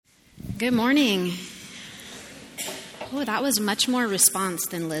Good morning. Oh, that was much more response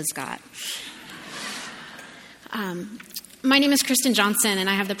than Liz got. My name is Kristen Johnson, and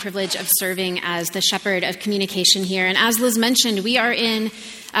I have the privilege of serving as the shepherd of communication here. And as Liz mentioned, we are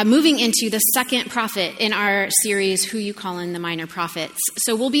moving into the second prophet in our series, Who You Callin' the Minor Prophets.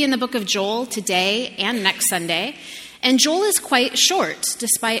 So we'll be in the book of Joel today and next Sunday. And Joel is quite short,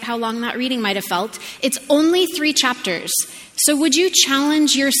 despite how long that reading might have felt. It's only 3 chapters. So would you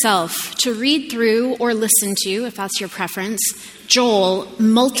challenge yourself to read through or listen to, if that's your preference, Joel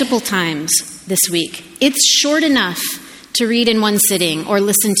multiple times this week? It's short enough to read in one sitting or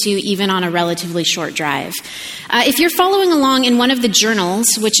listen to even on a relatively short drive. If you're following along in one of the journals,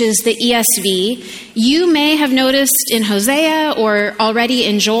 which is the ESV, you may have noticed in Hosea or already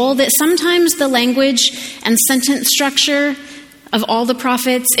in Joel that sometimes the language and sentence structure of all the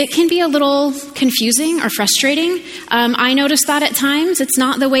prophets, it can be a little confusing or frustrating. I noticed that at times. It's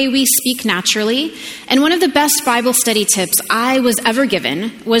not the way we speak naturally. And one of the best Bible study tips I was ever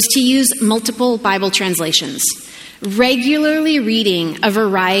given was to use multiple Bible translations. Regularly reading a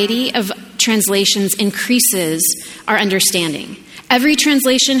variety of translations increases our understanding. Every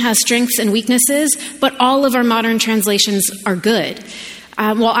translation has strengths and weaknesses, but all of our modern translations are good.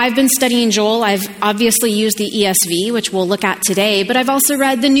 While I've been studying Joel, I've obviously used the ESV, which we'll look at today, but I've also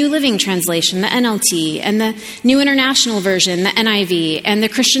read the New Living Translation, the NLT, and the New International Version, the NIV, and the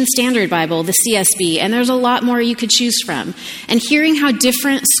Christian Standard Bible, the CSB, and there's a lot more you could choose from. And hearing how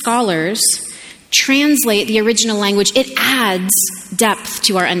different scholars translate the original language, it adds depth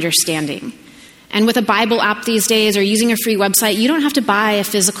to our understanding. And with a Bible app these days or using a free website, you don't have to buy a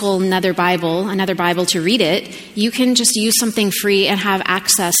physical another Bible to read it. You can just use something free and have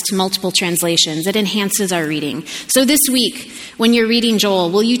access to multiple translations. It enhances our reading. So this week, when you're reading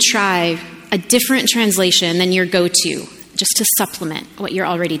Joel, will you try a different translation than your go-to, just to supplement what you're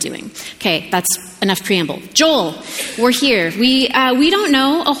already doing? Okay, that's enough preamble. Joel, we're here. We don't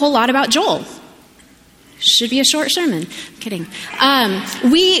know a whole lot about Joel. Should be a short sermon. I'm kidding.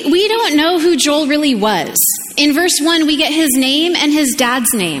 We don't know who Joel really was. In verse 1, we get his name and his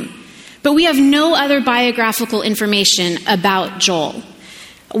dad's name, but we have no other biographical information about Joel.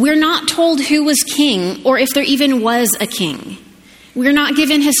 We're not told who was king or if there even was a king. We're not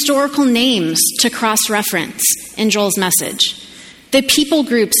given historical names to cross-reference in Joel's message. The people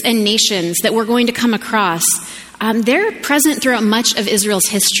groups and nations that we're going to come across, they're present throughout much of Israel's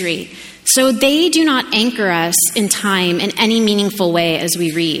history. So they do not anchor us in time in any meaningful way as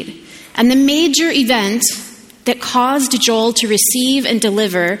we read. And the major event that caused Joel to receive and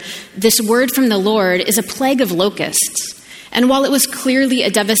deliver this word from the Lord is a plague of locusts. And while it was clearly a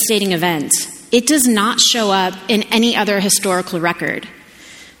devastating event, it does not show up in any other historical record.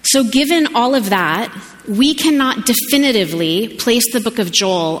 So given all of that, we cannot definitively place the book of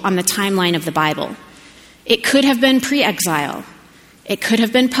Joel on the timeline of the Bible. It could have been pre-exile. It could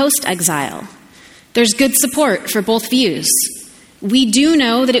have been post-exile. There's good support for both views. We do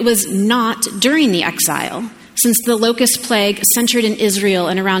know that it was not during the exile, since the locust plague centered in Israel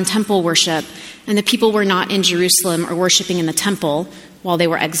and around temple worship, and the people were not in Jerusalem or worshiping in the temple while they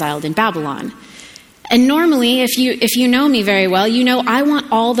were exiled in Babylon. And normally, if you know me very well, you know I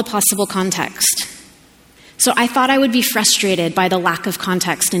want all the possible context. So I thought I would be frustrated by the lack of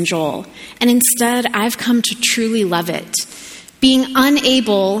context in Joel, and instead I've come to truly love it. Being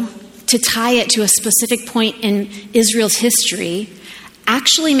unable to tie it to a specific point in Israel's history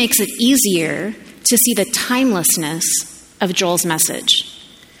actually makes it easier to see the timelessness of Joel's message.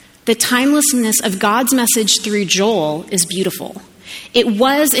 The timelessness of God's message through Joel is beautiful. It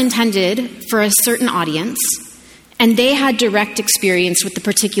was intended for a certain audience, and they had direct experience with the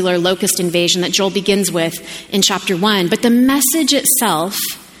particular locust invasion that Joel begins with in chapter 1. But the message itself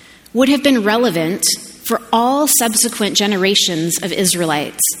would have been relevant for all subsequent generations of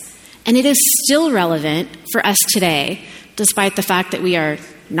Israelites. And it is still relevant for us today, despite the fact that we are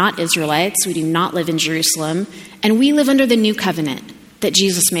not Israelites, we do not live in Jerusalem, and we live under the new covenant that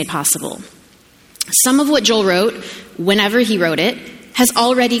Jesus made possible. Some of what Joel wrote, whenever he wrote it, has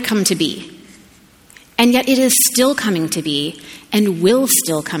already come to be. And yet it is still coming to be and will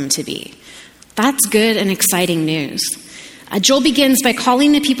still come to be. That's good and exciting news. Joel begins by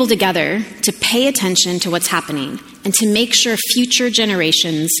calling the people together to pay attention to what's happening and to make sure future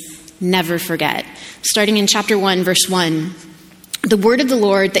generations never forget. Starting in chapter 1, verse 1, the word of the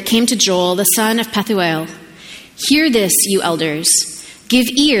Lord that came to Joel, the son of Pethuel. Hear this, you elders. Give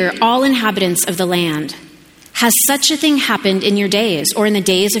ear, all inhabitants of the land. Has such a thing happened in your days or in the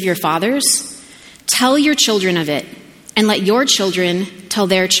days of your fathers? Tell your children of it, and let your children tell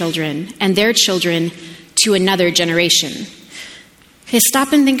their children and their children to another generation. Okay,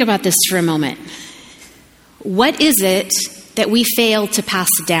 stop and think about this for a moment. What is it that we fail to pass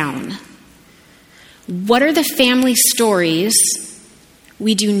down? What are the family stories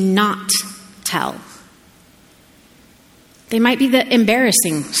we do not tell? They might be the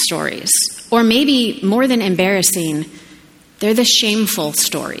embarrassing stories, or maybe more than embarrassing, they're the shameful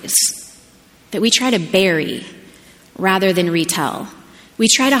stories that we try to bury rather than retell. We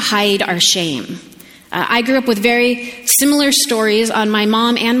try to hide our shame. I grew up with very similar stories on my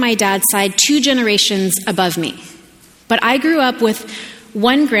mom and my dad's side, 2 generations above me. But I grew up with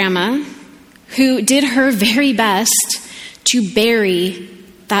one grandma who did her very best to bury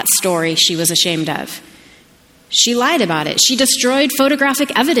that story she was ashamed of. She lied about it. She destroyed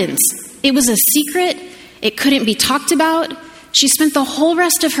photographic evidence. It was a secret. It couldn't be talked about. She spent the whole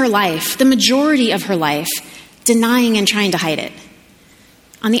rest of her life, the majority of her life, denying and trying to hide it.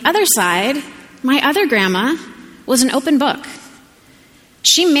 On the other side, my other grandma was an open book.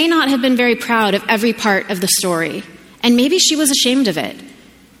 She may not have been very proud of every part of the story, and maybe she was ashamed of it,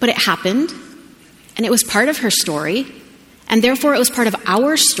 but it happened, and it was part of her story, and therefore it was part of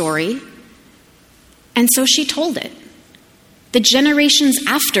our story, and so she told it. The generations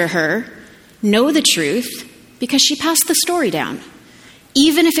after her know the truth because she passed the story down,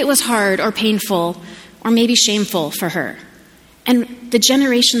 even if it was hard or painful or maybe shameful for her. And the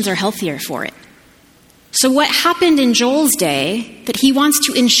generations are healthier for it. So what happened in Joel's day that he wants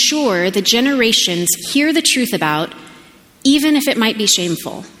to ensure the generations hear the truth about, even if it might be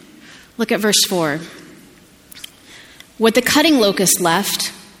shameful? Look at verse 4. What the cutting locust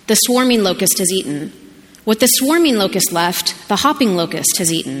left, the swarming locust has eaten. What the swarming locust left, the hopping locust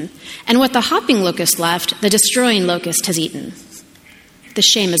has eaten. And what the hopping locust left, the destroying locust has eaten. The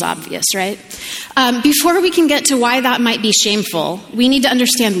shame is obvious, right? Before we can get to why that might be shameful, we need to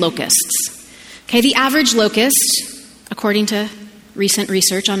understand locusts. Okay, the average locust, according to recent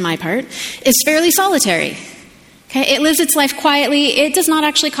research on my part, is fairly solitary. Okay, it lives its life quietly. It does not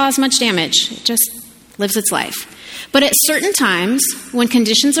actually cause much damage. It just lives its life. But at certain times, when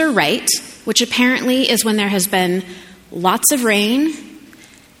conditions are right, which apparently is when there has been lots of rain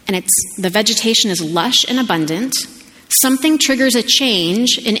and the vegetation is lush and abundant, something triggers a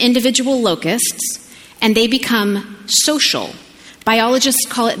change in individual locusts and they become social. Biologists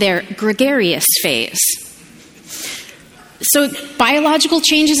call it their gregarious phase. So biological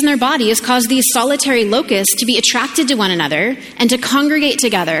changes in their bodies cause these solitary locusts to be attracted to one another and to congregate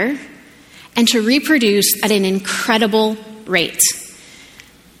together and to reproduce at an incredible rate.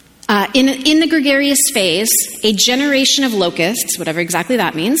 In the gregarious phase, a generation of locusts, whatever exactly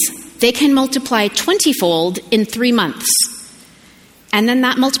that means, they can multiply 20-fold in 3 months. And then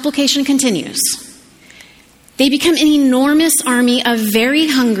that multiplication continues. They become an enormous army of very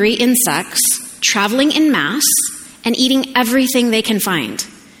hungry insects traveling in mass and eating everything they can find.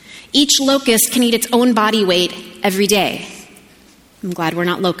 Each locust can eat its own body weight every day. I'm glad we're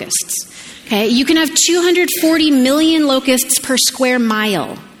not locusts. Okay, you can have 240 million locusts per square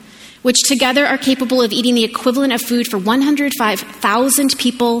mile, which together are capable of eating the equivalent of food for 105,000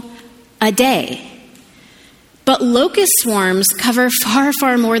 people a day. But locust swarms cover far,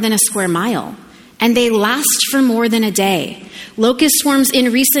 far more than a square mile, and they last for more than a day. Locust swarms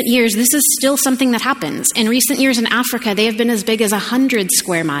in recent years, this is still something that happens. In recent years in Africa, they have been as big as 100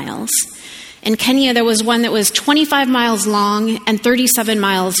 square miles. In Kenya, there was one that was 25 miles long and 37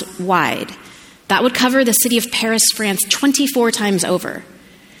 miles wide. That would cover the city of Paris, France, 24 times over.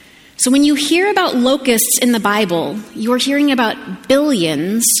 So when you hear about locusts in the Bible, you are hearing about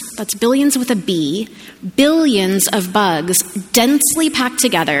billions, that's billions with a B, billions of bugs densely packed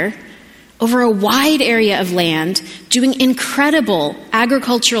together over a wide area of land, doing incredible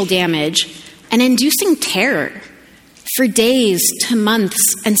agricultural damage and inducing terror for days to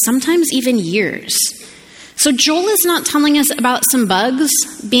months and sometimes even years. So Joel is not telling us about some bugs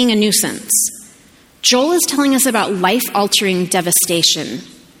being a nuisance. Joel is telling us about life-altering devastation.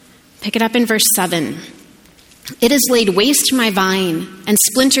 Pick it up in verse 7. It has laid waste my vine and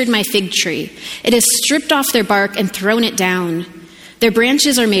splintered my fig tree. It has stripped off their bark and thrown it down. Their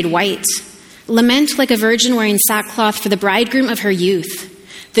branches are made white. Lament like a virgin wearing sackcloth for the bridegroom of her youth.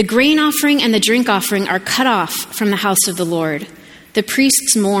 The grain offering and the drink offering are cut off from the house of the Lord. The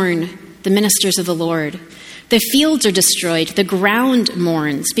priests mourn, the ministers of the Lord. The fields are destroyed, the ground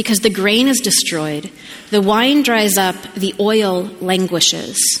mourns, because the grain is destroyed. The wine dries up, the oil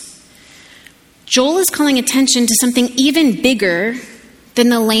languishes. Joel is calling attention to something even bigger than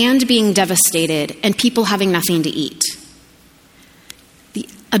the land being devastated and people having nothing to eat. The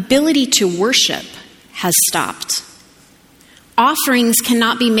ability to worship has stopped. Offerings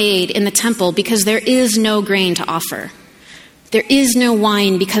cannot be made in the temple because there is no grain to offer. There is no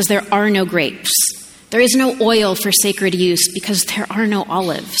wine because there are no grapes. There is no oil for sacred use because there are no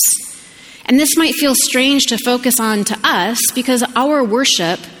olives. And this might feel strange to focus on to us because our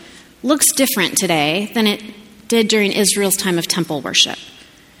worship looks different today than it did during Israel's time of temple worship.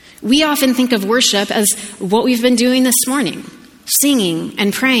 We often think of worship as what we've been doing this morning, singing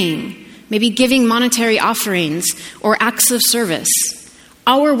and praying, maybe giving monetary offerings or acts of service.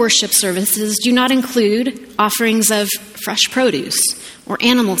 Our worship services do not include offerings of fresh produce or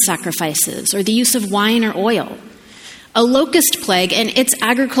animal sacrifices or the use of wine or oil. A locust plague and its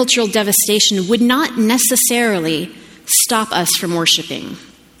agricultural devastation would not necessarily stop us from worshiping.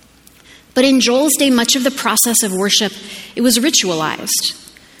 But in Joel's day, much of the process of worship, it was ritualized.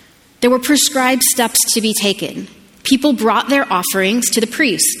 There were prescribed steps to be taken. People brought their offerings to the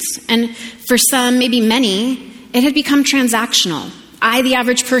priests, and for some, maybe many, it had become transactional. I, the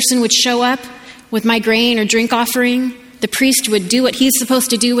average person, would show up with my grain or drink offering. The priest would do what he's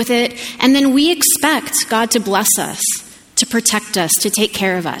supposed to do with it, and then we expect God to bless us, to protect us, to take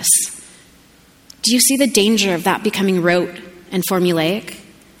care of us. Do you see the danger of that becoming rote and formulaic?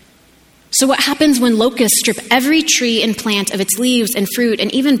 So what happens when locusts strip every tree and plant of its leaves and fruit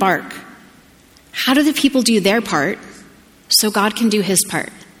and even bark? How do the people do their part so God can do his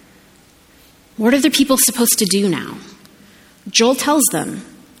part? What are the people supposed to do now? Joel tells them.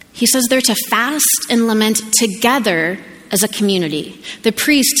 He says they're to fast and lament together as a community. The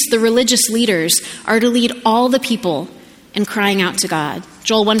priests, the religious leaders, are to lead all the people in crying out to God.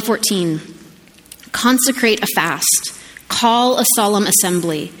 Joel 1:14, consecrate a fast. Call a solemn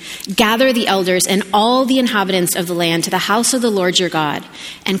assembly. Gather the elders and all the inhabitants of the land to the house of the Lord your God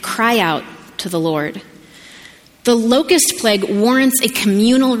and cry out to the Lord. The locust plague warrants a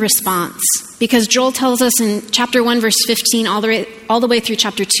communal response because Joel tells us in chapter 1, verse 15, all the way through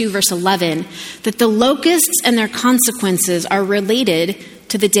chapter 2, verse 11, that the locusts and their consequences are related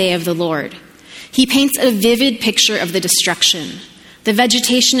to the day of the Lord. He paints a vivid picture of the destruction. The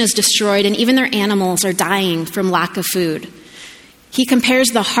vegetation is destroyed, and even their animals are dying from lack of food. He compares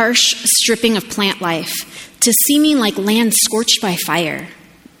the harsh stripping of plant life to seeming like land scorched by fire.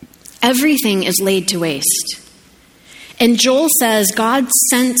 Everything is laid to waste. And Joel says God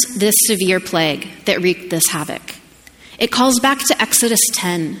sent this severe plague that wreaked this havoc. It calls back to Exodus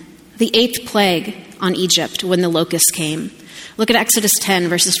 10, the 8th plague on Egypt when the locusts came. Look at Exodus 10,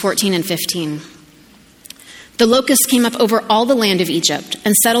 verses 14 and 15. The locusts came up over all the land of Egypt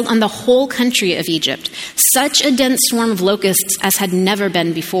and settled on the whole country of Egypt, such a dense swarm of locusts as had never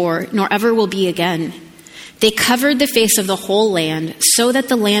been before, nor ever will be again. They covered the face of the whole land so that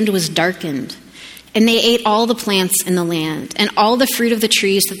the land was darkened, and they ate all the plants in the land and all the fruit of the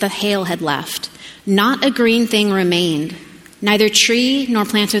trees that the hail had left. Not a green thing remained, neither tree nor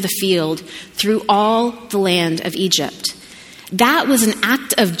plant of the field, through all the land of Egypt. That was an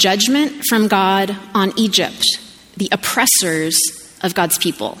act of judgment from God on Egypt, the oppressors of God's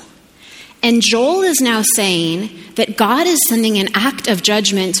people. And Joel is now saying that God is sending an act of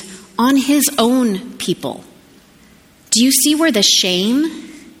judgment on his own people. Do you see where the shame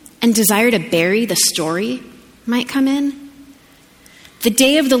and desire to bury the story might come in? The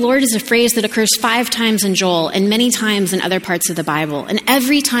day of the Lord is a phrase that occurs 5 times in Joel and many times in other parts of the Bible. And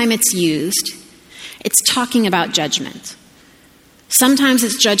every time it's used, it's talking about judgment. Sometimes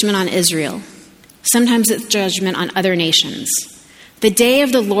it's judgment on Israel. Sometimes it's judgment on other nations. The day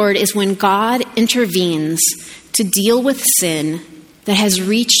of the Lord is when God intervenes to deal with sin that has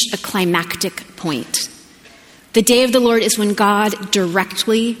reached a climactic point. The day of the Lord is when God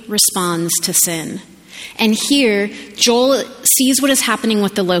directly responds to sin. And here, Joel sees what is happening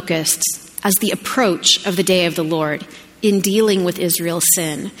with the locusts as the approach of the day of the Lord in dealing with Israel's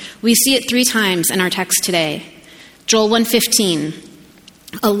sin. We see it 3 times in our text today. Joel 1:15,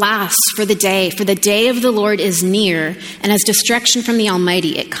 alas, for the day of the Lord is near, and as destruction from the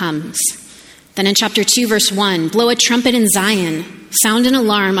Almighty it comes. Then in chapter 2, verse 1, blow a trumpet in Zion, sound an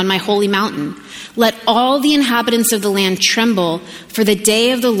alarm on my holy mountain. Let all the inhabitants of the land tremble, for the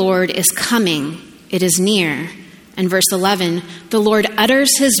day of the Lord is coming, it is near. And verse 11, the Lord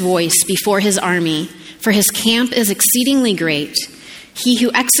utters his voice before his army, for his camp is exceedingly great. He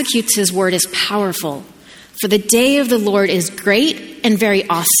who executes his word is powerful. For the day of the Lord is great and very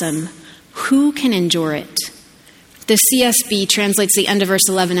awesome. Who can endure it? The CSB translates the end of verse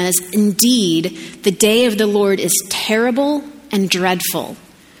 11 as, indeed, the day of the Lord is terrible and dreadful.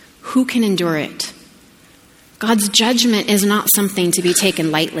 Who can endure it? God's judgment is not something to be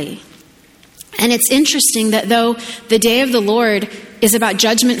taken lightly. And it's interesting that though the day of the Lord is about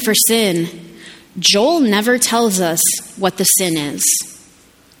judgment for sin, Joel never tells us what the sin is.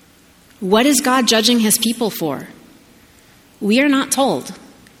 What is God judging his people for? We are not told.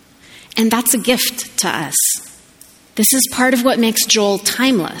 And that's a gift to us. This is part of what makes Joel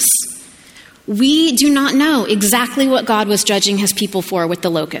timeless. We do not know exactly what God was judging his people for with the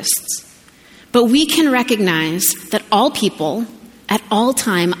locusts. But we can recognize that all people, at all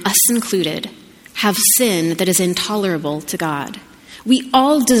time, us included, have sin that is intolerable to God. We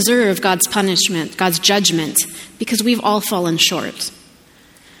all deserve God's punishment, God's judgment, because we've all fallen short.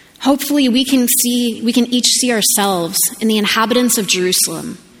 Hopefully we can each see ourselves in the inhabitants of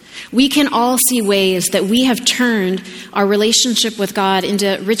Jerusalem. We can all see ways that we have turned our relationship with God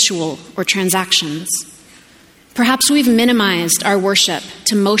into ritual or transactions. Perhaps we've minimized our worship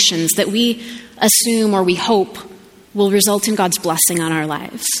to motions that we assume or we hope will result in God's blessing on our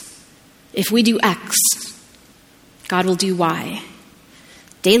lives. If we do X, God will do Y.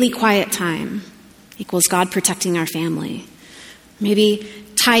 Daily quiet time equals God protecting our family. Maybe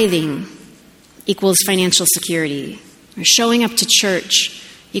tithing equals financial security. Or showing up to church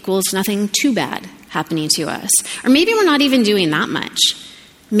equals nothing too bad happening to us. Or maybe we're not even doing that much.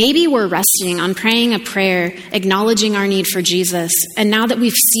 Maybe we're resting on praying a prayer, acknowledging our need for Jesus, and now that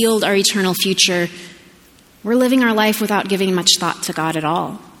we've sealed our eternal future, we're living our life without giving much thought to God at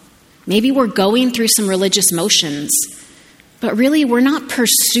all. Maybe we're going through some religious motions, but really we're not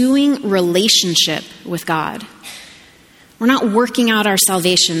pursuing relationship with God. We're not working out our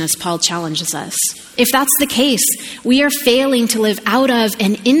salvation as Paul challenges us. If that's the case, we are failing to live out of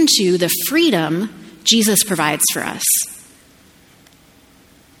and into the freedom Jesus provides for us.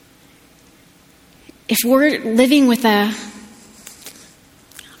 If we're living with a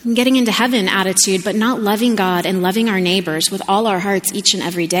getting into heaven attitude, but not loving God and loving our neighbors with all our hearts each and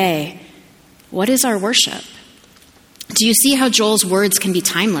every day, what is our worship? Do you see how Joel's words can be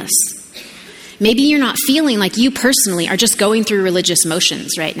timeless? Maybe you're not feeling like you personally are just going through religious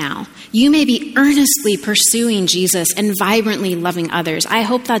motions right now. You may be earnestly pursuing Jesus and vibrantly loving others. I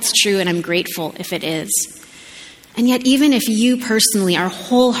hope that's true, and I'm grateful if it is. And yet, even if you personally are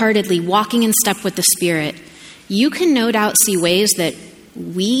wholeheartedly walking in step with the Spirit, you can no doubt see ways that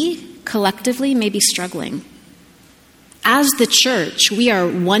we collectively may be struggling. As the church, we are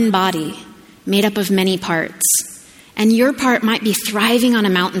one body made up of many parts, and your part might be thriving on a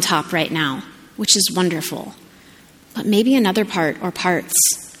mountaintop right now, which is wonderful. But maybe another part or parts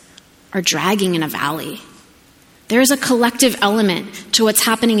are dragging in a valley. There is a collective element to what's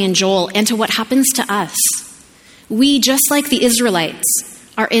happening in Joel and to what happens to us. We, just like the Israelites,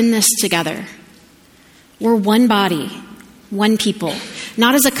 are in this together. We're one body, one people,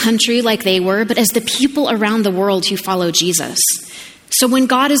 not as a country like they were, but as the people around the world who follow Jesus. So when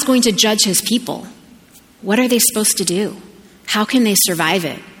God is going to judge his people, what are they supposed to do? How can they survive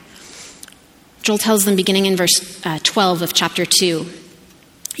it? Joel tells them beginning in verse 12 of chapter 2,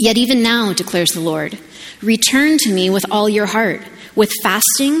 "Yet even now, declares the Lord, return to me with all your heart, with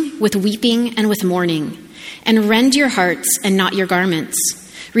fasting, with weeping, and with mourning, and rend your hearts and not your garments.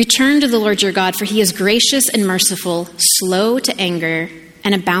 Return to the Lord your God, for he is gracious and merciful, slow to anger,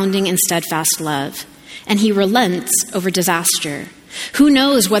 and abounding in steadfast love. And he relents over disaster. Who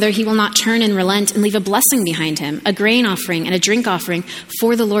knows whether he will not turn and relent and leave a blessing behind him, a grain offering and a drink offering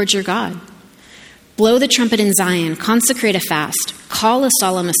for the Lord your God? Blow the trumpet in Zion, consecrate a fast, call a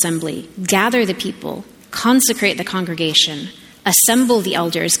solemn assembly, gather the people, consecrate the congregation, assemble the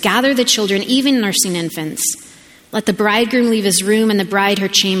elders, gather the children, even nursing infants. Let the bridegroom leave his room and the bride her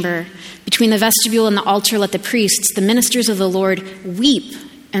chamber. Between the vestibule and the altar, let the priests, the ministers of the Lord, weep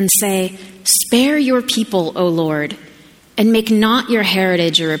and say, spare your people, O Lord, and make not your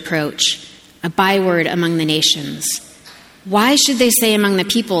heritage a reproach, a byword among the nations. Why should they say among the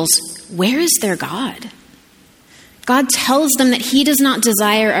peoples, where is their God? God tells them that he does not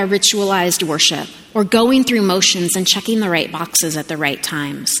desire a ritualized worship or going through motions and checking the right boxes at the right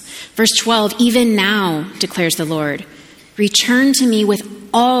times. Verse 12, even now, declares the Lord, return to me with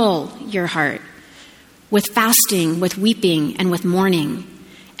all your heart, with fasting, with weeping, and with mourning,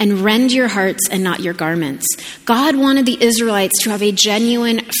 and rend your hearts and not your garments. God wanted the Israelites to have a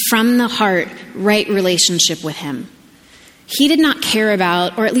genuine, from the heart, right relationship with him. He did not care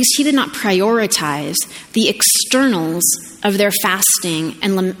about, or at least he did not prioritize, the externals of their fasting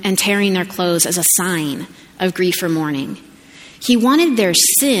and tearing their clothes as a sign of grief or mourning. He wanted their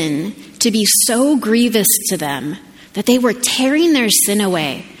sin to be so grievous to them that they were tearing their sin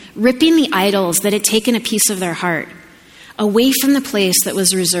away, ripping the idols that had taken a piece of their heart, away from the place that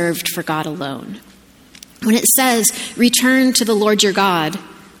was reserved for God alone. When it says, return to the Lord your God,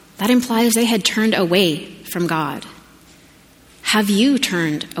 that implies they had turned away from God. Have you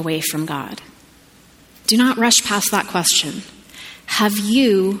turned away from God? Do not rush past that question. Have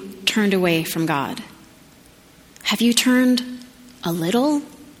you turned away from God? Have you turned a little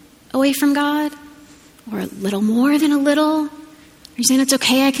away from God? Or a little more than a little? Are you saying it's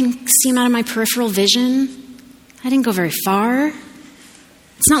okay, I can see him out of my peripheral vision? I didn't go very far.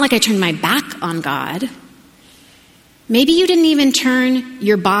 It's not like I turned my back on God. Maybe you didn't even turn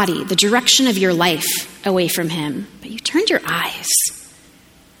your body, the direction of your life, away from him, but you turned your eyes.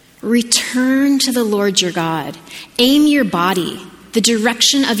 Return to the Lord your God. Aim your body, the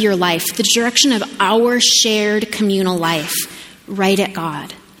direction of your life, the direction of our shared communal life, right at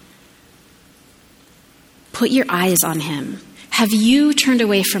God. Put your eyes on him. Have you turned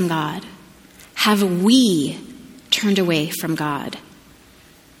away from God? Have we turned away from God?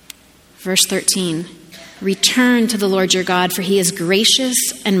 Verse 13, return to the Lord your God, for he is gracious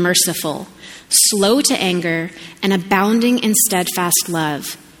and merciful, slow to anger and abounding in steadfast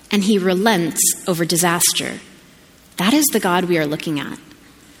love, and he relents over disaster. That is the God we are looking at.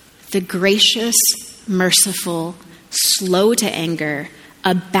 The gracious, merciful, slow to anger,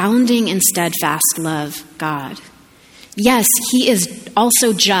 abounding in steadfast love God. Yes, he is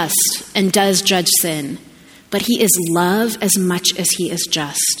also just and does judge sin, but he is love as much as he is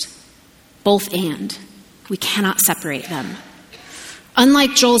just. Both and. We cannot separate them.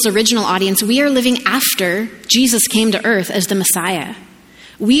 Unlike Joel's original audience, we are living after Jesus came to earth as the Messiah.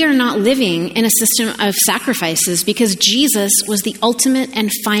 We are not living in a system of sacrifices because Jesus was the ultimate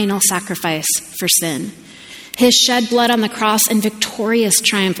and final sacrifice for sin. His shed blood on the cross and victorious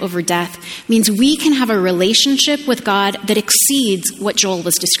triumph over death means we can have a relationship with God that exceeds what Joel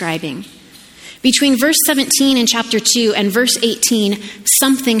was describing. Between verse 17 in chapter 2 and verse 18,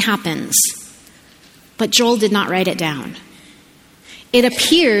 something happens. But Joel did not write it down. It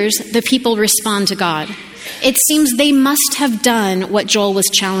appears the people respond to God. It seems they must have done what Joel was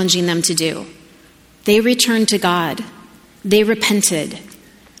challenging them to do. They returned to God. They repented.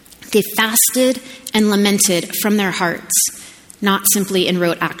 They fasted and lamented from their hearts, not simply in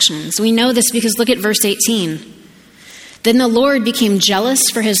rote actions. We know this because look at verse 18. Then the Lord became jealous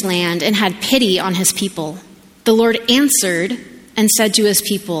for his land and had pity on his people. The Lord answered and said to his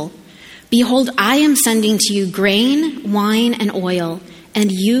people, behold, I am sending to you grain, wine, and oil,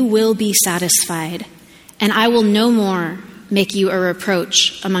 and you will be satisfied. And I will no more make you a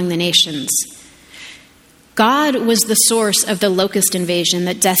reproach among the nations. God was the source of the locust invasion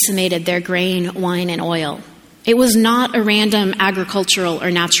that decimated their grain, wine, and oil. It was not a random agricultural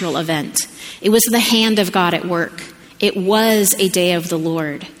or natural event. It was the hand of God at work. It was a day of the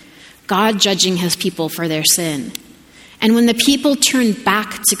Lord, God judging his people for their sin. And when the people turned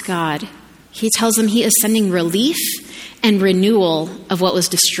back to God, he tells them he is sending relief and renewal of what was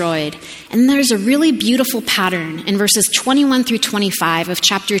destroyed. And there's a really beautiful pattern in verses 21 through 25 of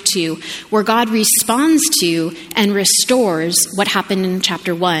chapter 2 where God responds to and restores what happened in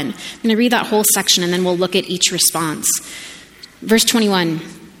chapter 1. I'm going to read that whole section and then we'll look at each response. Verse 21,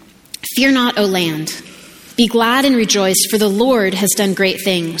 fear not, O land. Be glad and rejoice, for the Lord has done great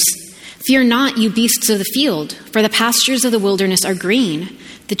things. Fear not, you beasts of the field, for the pastures of the wilderness are green.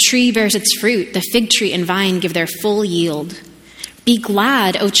 The tree bears its fruit, the fig tree and vine give their full yield. Be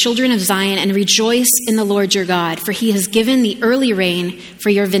glad, O children of Zion, and rejoice in the Lord your God, for he has given the early rain for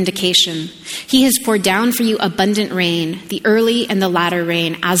your vindication. He has poured down for you abundant rain, the early and the latter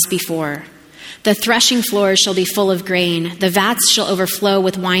rain as before. The threshing floors shall be full of grain. The vats shall overflow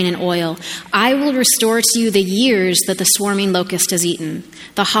with wine and oil. I will restore to you the years that the swarming locust has eaten,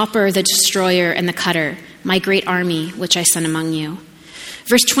 the hopper, the destroyer, and the cutter, my great army, which I sent among you.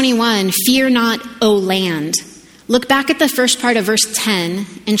 Verse 21, fear not, O land. Look back at the first part of verse 10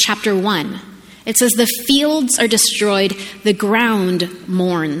 in chapter 1. It says, the fields are destroyed, the ground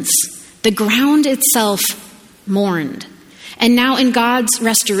mourns. The ground itself mourned. And now in God's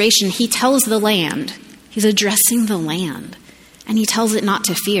restoration, he tells the land, he's addressing the land, and he tells it not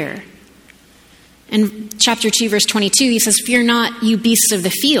to fear. In chapter 2, verse 22, he says, fear not, you beasts of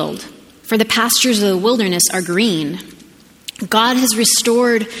the field, for the pastures of the wilderness are green. God has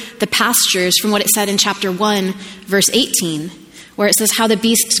restored the pastures from what it said in chapter 1, verse 18, where it says how the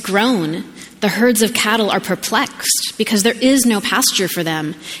beasts groan. The herds of cattle are perplexed because there is no pasture for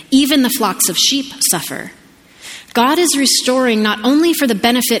them. Even the flocks of sheep suffer. God is restoring not only for the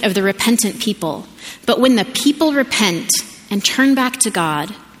benefit of the repentant people, but when the people repent and turn back to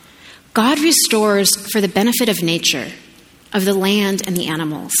God, God restores for the benefit of nature, of the land and the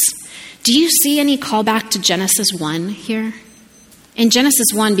animals. Do you see any callback to Genesis 1 here? In Genesis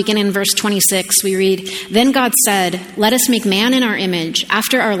 1, beginning in verse 26, we read, then God said, let us make man in our image,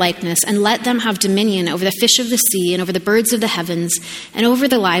 after our likeness, and let them have dominion over the fish of the sea, and over the birds of the heavens, and over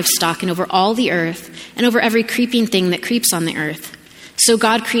the livestock, and over all the earth, and over every creeping thing that creeps on the earth. So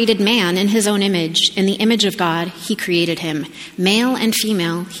God created man in his own image. In the image of God, he created him. Male and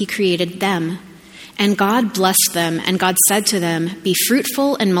female, he created them. And God blessed them, and God said to them, "Be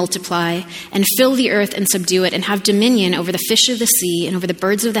fruitful and multiply, and fill the earth and subdue it, and have dominion over the fish of the sea, and over the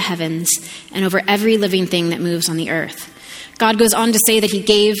birds of the heavens, and over every living thing that moves on the earth." God goes on to say that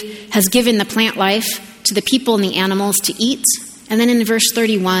he has given the plant life to the people and the animals to eat. And then in verse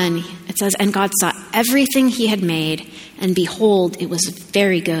 31, it says, "And God saw everything he had made, and behold, it was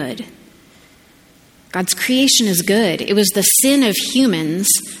very good." God's creation is good. It was the sin of humans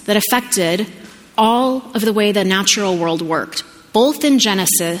that affected all of the way the natural world worked, both in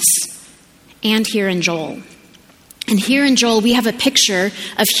Genesis and here in Joel. And here in Joel, we have a picture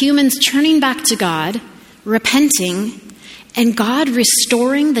of humans turning back to God, repenting, and God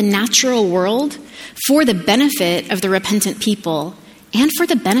restoring the natural world for the benefit of the repentant people and for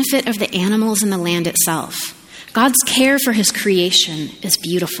the benefit of the animals and the land itself. God's care for his creation is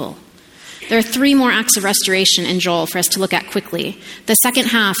beautiful. There are 3 more acts of restoration in Joel for us to look at quickly. The second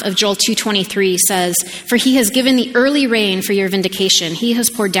half of Joel 2:23 says, "For he has given the early rain for your vindication. He has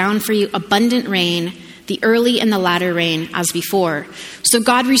poured down for you abundant rain, the early and the latter rain as before." So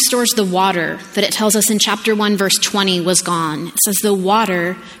God restores the water that it tells us in chapter 1, verse 20 was gone. It says the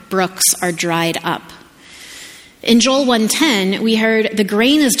water brooks are dried up. In Joel 1:10, we heard the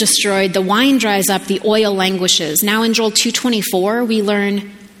grain is destroyed, the wine dries up, the oil languishes. Now in Joel 2:24, we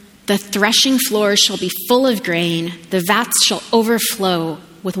learn the threshing floors shall be full of grain, the vats shall overflow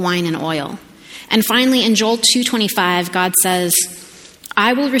with wine and oil. And finally, in Joel 2:25, God says,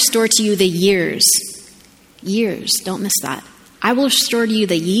 "I will restore to you the years, don't miss that. I will restore to you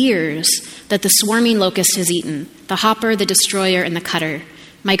the years that the swarming locust has eaten, the hopper, the destroyer, and the cutter,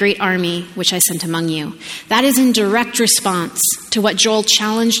 my great army, which I sent among you." That is in direct response to what Joel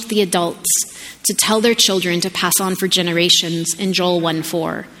challenged the adults to tell their children to pass on for generations in Joel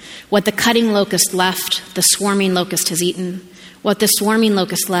 1:4. What the cutting locust left, the swarming locust has eaten. What the swarming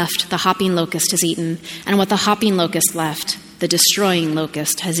locust left, the hopping locust has eaten. And what the hopping locust left, the destroying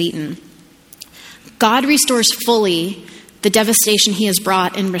locust has eaten. God restores fully the devastation he has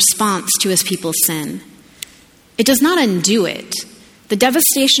brought in response to his people's sin. It does not undo it. The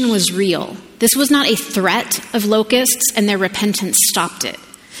devastation was real. This was not a threat of locusts and their repentance stopped it.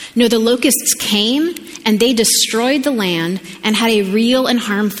 No, the locusts came and they destroyed the land and had a real and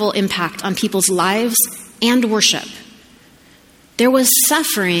harmful impact on people's lives and worship. There was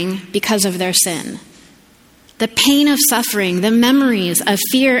suffering because of their sin. The pain of suffering, the memories of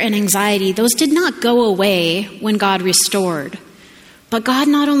fear and anxiety, those did not go away when God restored. But God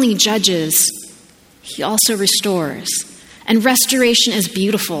not only judges, he also restores. And restoration is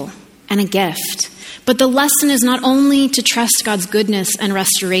beautiful and a gift. But the lesson is not only to trust God's goodness and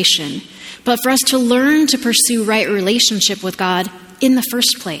restoration, but for us to learn to pursue right relationship with God in the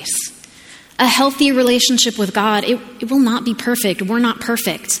first place. A healthy relationship with God, it will not be perfect. We're not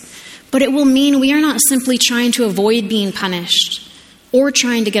perfect. But it will mean we are not simply trying to avoid being punished or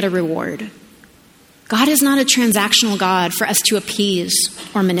trying to get a reward. God is not a transactional God for us to appease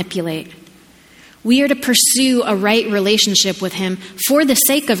or manipulate. We are to pursue a right relationship with him for the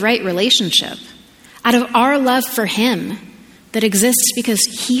sake of right relationship, out of our love for him that exists because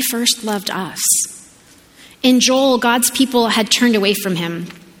he first loved us. In Joel, God's people had turned away from him.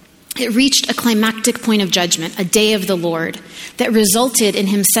 It reached a climactic point of judgment, a day of the Lord, that resulted in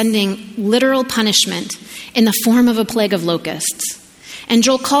him sending literal punishment in the form of a plague of locusts. And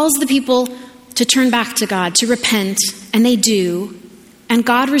Joel calls the people to turn back to God, to repent, and they do. And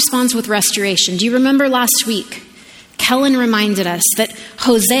God responds with restoration. Do you remember last week? Kellen reminded us that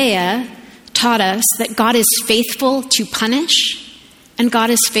Hosea taught us that God is faithful to punish and God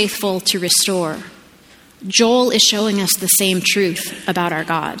is faithful to restore. Joel is showing us the same truth about our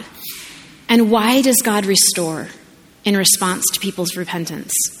God. And why does God restore in response to people's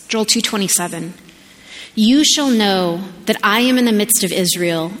repentance? Joel 2:27. "You shall know that I am in the midst of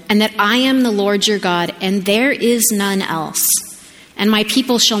Israel, and that I am the Lord your God, and there is none else. And my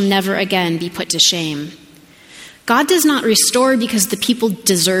people shall never again be put to shame." God does not restore because the people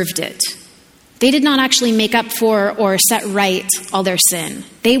deserved it. They did not actually make up for or set right all their sin.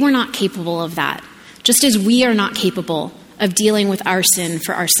 They were not capable of that, just as we are not capable of dealing with our sin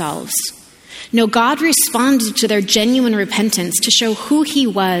for ourselves. No, God responded to their genuine repentance to show who he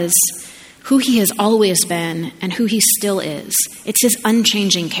was, who he has always been, and who he still is. It's his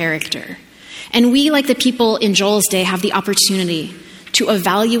unchanging character. And we, like the people in Joel's day, have the opportunity to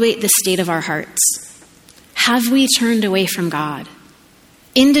evaluate the state of our hearts. Have we turned away from God?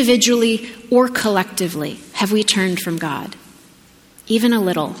 Individually or collectively, have we turned from God? Even a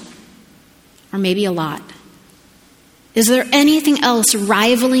little, or maybe a lot. Is there anything else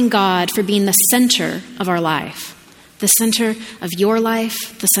rivaling God for being the center of our life? The center of your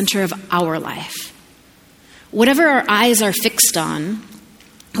life, the center of our life. Whatever our eyes are fixed on,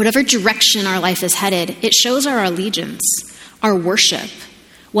 whatever direction our life is headed, it shows our allegiance, our worship,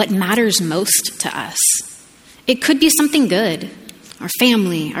 what matters most to us. It could be something good, our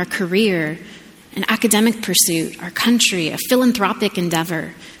family, our career, an academic pursuit, our country, a philanthropic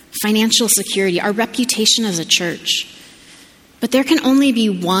endeavor, financial security, our reputation as a church. But there can only be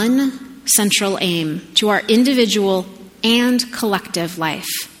one central aim to our individual and collective life.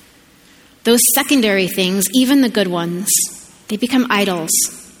 Those secondary things, even the good ones, they become idols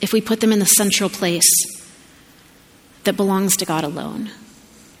if we put them in the central place that belongs to God alone.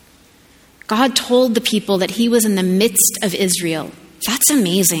 God told the people that he was in the midst of Israel. That's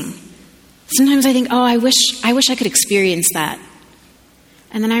amazing. Sometimes I think, oh, I wish I could experience that.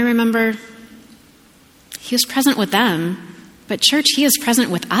 And then I remember he was present with them, but church, he is present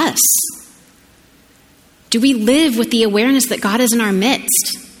with us. Do we live with the awareness that God is in our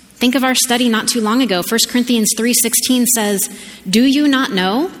midst? Think of our study not too long ago. 1 Corinthians 3:16 says, "Do you not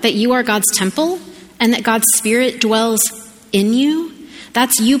know that you are God's temple and that God's Spirit dwells in you?"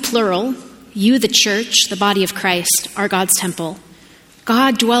 That's you plural. You, the church, the body of Christ, are God's temple.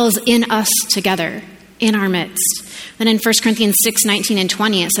 God dwells in us together, in our midst. Then in 1 Corinthians 6:19 and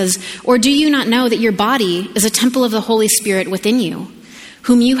 20, it says, "Or do you not know that your body is a temple of the Holy Spirit within you,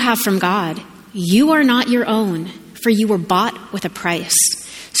 whom you have from God? You are not your own, for you were bought with a price.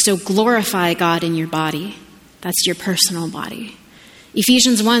 So glorify God in your body." That's your personal body.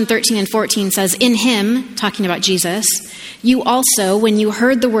 Ephesians 1:13 and 14 says, "In him," talking about Jesus, "you also, when you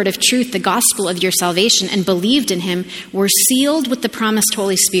heard the word of truth, the gospel of your salvation, and believed in him, were sealed with the promised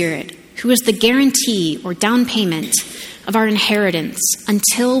Holy Spirit, who is the guarantee or down payment of our inheritance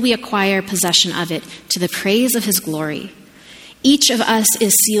until we acquire possession of it to the praise of his glory." Each of us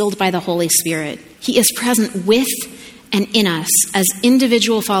is sealed by the Holy Spirit. He is present with and in us as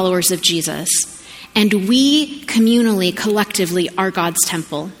individual followers of Jesus. And we communally, collectively, are God's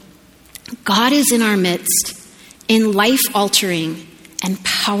temple. God is in our midst in life-altering and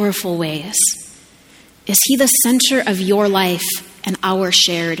powerful ways. Is he the center of your life and our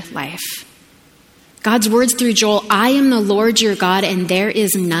shared life? God's words through Joel, "I am the Lord your God and there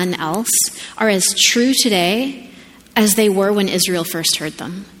is none else," are as true today as they were when Israel first heard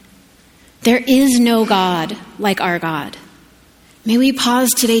them. There is no God like our God. May we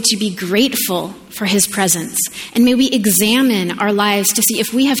pause today to be grateful for his presence, and may we examine our lives to see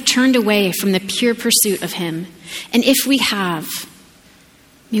if we have turned away from the pure pursuit of him. And if we have,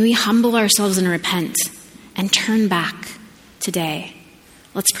 may we humble ourselves and repent and turn back today.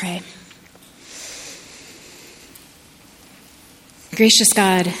 Let's pray. Gracious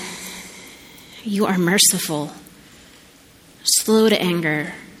God, you are merciful, slow to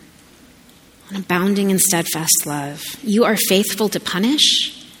anger, and abounding in steadfast love. You are faithful to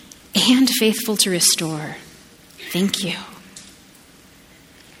punish and faithful to restore. Thank you.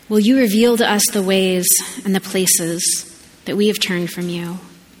 Will you reveal to us the ways and the places that we have turned from you?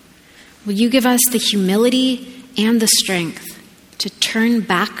 Will you give us the humility and the strength to turn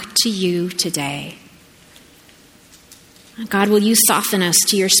back to you today? God, will you soften us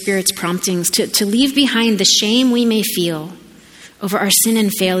to your Spirit's promptings to leave behind the shame we may feel over our sin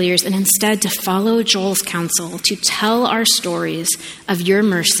and failures, and instead to follow Joel's counsel, to tell our stories of your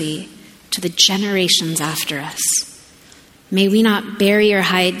mercy to the generations after us. May we not bury or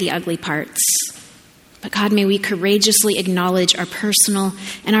hide the ugly parts, but God, may we courageously acknowledge our personal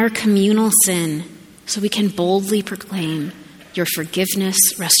and our communal sin so we can boldly proclaim your forgiveness,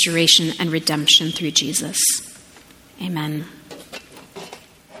 restoration, and redemption through Jesus. Amen.